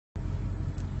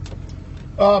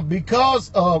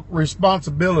Because of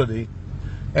responsibility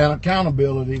and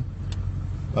accountability,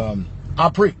 I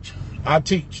preach, I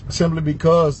teach, simply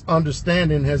because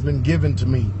understanding has been given to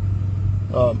me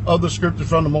of the scriptures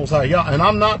from the Most High. Yeah, and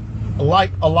I'm not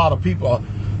like a lot of people.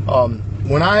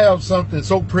 When I have something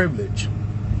so privileged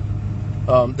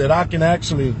that I can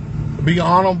actually be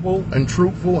honorable and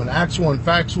truthful and actual and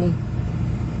factual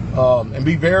and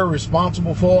be very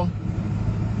responsible for,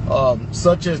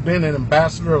 such as being an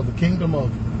ambassador of the kingdom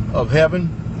of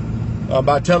heaven,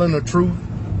 by telling the truth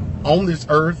on this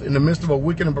earth in the midst of a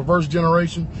wicked and perverse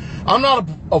generation. I'm not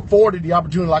afforded the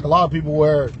opportunity like a lot of people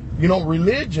where,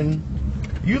 religion,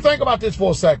 you think about this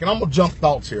for a second. I'm going to jump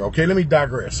thoughts here, okay? Let me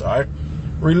digress, all right?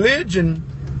 Religion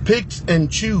picks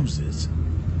and chooses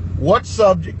what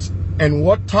subjects and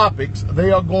what topics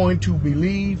they are going to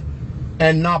believe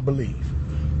and not believe.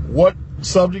 What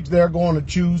subjects they're going to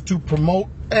choose to promote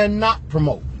and not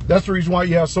promote. That's the reason why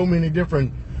you have so many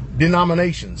different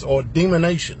denominations or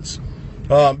demonations.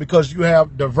 Because you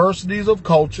have diversities of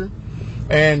culture,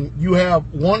 and you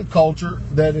have one culture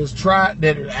that has tried,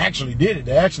 that actually did it.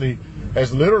 They actually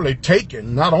has literally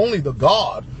taken not only the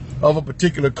God of a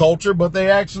particular culture, but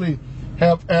they actually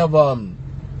have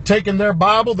taken their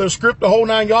Bible, their script, the whole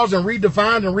 9 yards, and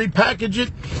redefined and repackaged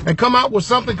it and come out with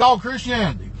something called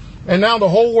Christianity. And now the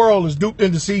whole world is duped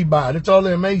and deceived by it. It's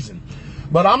totally amazing.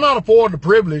 But I'm not afforded the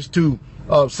privilege to,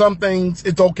 some things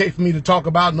it's okay for me to talk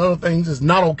about, and other things it's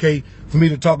not okay for me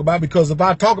to talk about, because if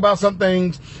I talk about some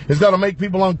things, it's going to make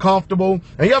people uncomfortable.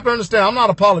 And you have to understand, I'm not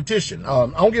a politician. I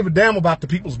don't give a damn about the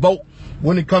people's vote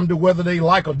when it comes to whether they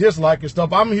like or dislike and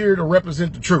stuff. I'm here to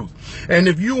represent the truth. And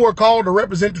if you were called to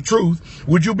represent the truth,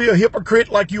 would you be a hypocrite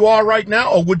like you are right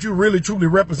now, or would you really truly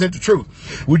represent the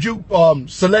truth? Would you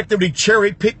selectively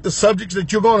cherry pick the subjects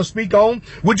that you're going to speak on?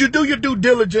 Would you do your due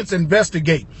diligence,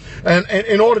 investigate, and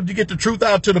in order to get the truth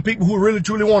out to the people who really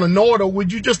truly want to know it? Or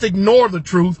would you just ignore the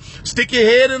truth, stick your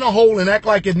head in a hole and act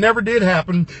like it never did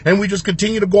happen, and we just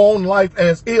continue to go on life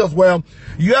as is? Well,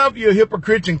 you have your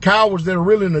hypocrites and cowards that are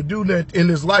willing to do that in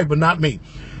this life, but not me.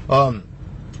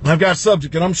 I've got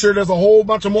subject, and I'm sure there's a whole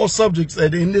bunch of more subjects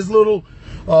that in this little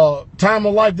time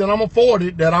of life that I'm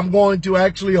afforded that I'm going to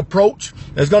actually approach.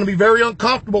 It's going to be very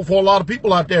uncomfortable for a lot of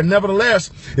people out there. Nevertheless,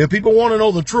 if people want to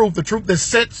know the truth that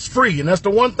sets free, and that's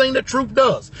the one thing that truth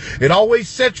does. It always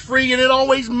sets free, and it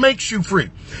always makes you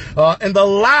free. And the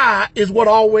lie is what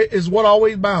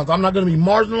always bounds. I'm not going to be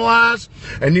marginalized,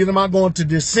 and neither am I going to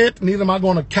dissent, neither am I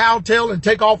going to cowtail and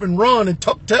take off and run and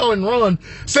tuck-tail and run,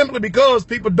 simply because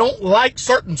people don't like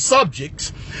certain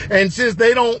subjects, and since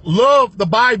they don't love the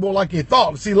Bible like they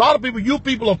thought. See, a lot of people, you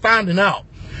people are finding out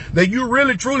that you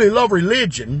really truly love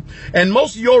religion, and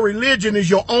most of your religion is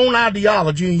your own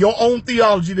ideology and your own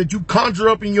theology that you conjure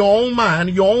up in your own mind,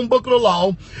 in your own book of the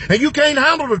law, and you can't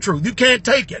handle the truth. You can't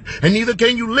take it, and neither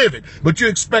can you live it, but you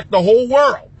expect the whole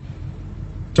world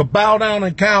to bow down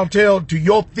and kowtow to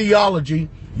your theology,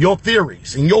 your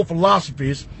theories, and your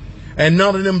philosophies, and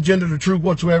none of them gender the truth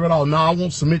whatsoever at all. No, I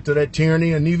won't submit to that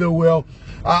tyranny, and neither will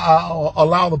I'll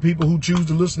allow the people who choose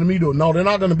to listen to me to it. No, they're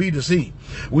not going to be deceived.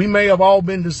 We may have all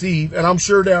been deceived, and I'm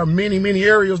sure there are many, many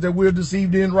areas that we're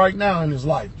deceived in right now in this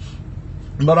life.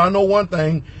 But I know one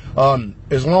thing,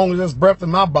 as long as there's breath in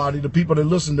my body, the people that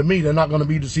listen to me, they're not going to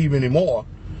be deceived anymore.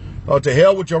 To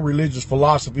hell with your religious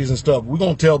philosophies and stuff. We're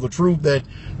going to tell the truth that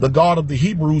the God of the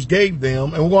Hebrews gave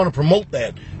them, and we're going to promote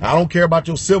that. I don't care about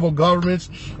your civil governments,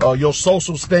 your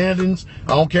social standings.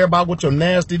 I don't care about what your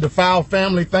nasty, defiled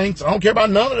family thinks. I don't care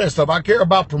about none of that stuff. I care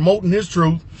about promoting his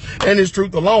truth and his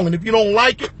truth alone. And if you don't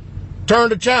like it, turn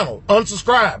the channel,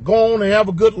 unsubscribe, go on and have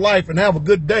a good life and have a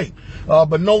good day.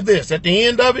 But know this, at the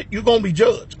end of it, you're going to be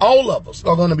judged. All of us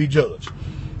are going to be judged.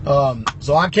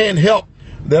 So I can't help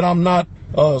that I'm not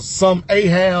some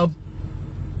Ahab,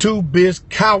 two-bit,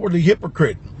 cowardly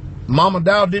hypocrite. Mama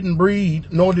Dow didn't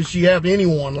breed, nor did she have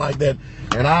anyone like that.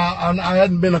 And I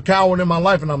hadn't been a coward in my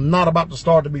life, and I'm not about to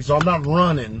start to be. So I'm not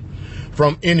running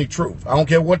from any truth. I don't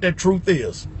care what that truth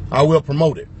is. I will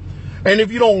promote it. And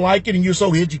if you don't like it and you're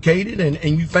so educated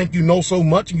and you think you know so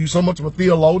much and you're so much of a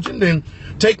theologian, then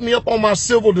take me up on my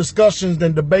civil discussions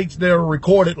and debates that are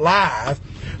recorded live,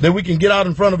 that we can get out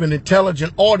in front of an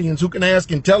intelligent audience who can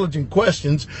ask intelligent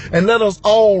questions, and let us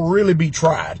all really be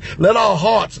tried. Let our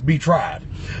hearts be tried.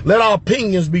 Let our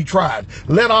opinions be tried.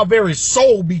 Let our very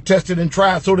soul be tested and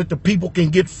tried so that the people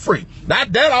can get free.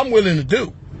 That I'm willing to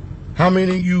do. How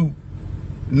many of you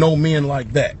know men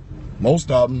like that?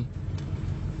 Most of them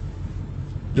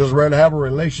just rather have a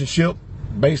relationship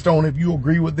based on if you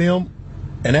agree with them,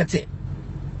 and that's it.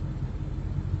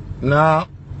 Now,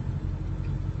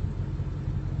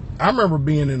 I remember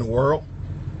being in the world,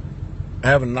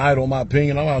 having an idol on my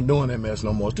opinion. I'm not doing that mess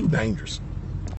no more. It's too dangerous.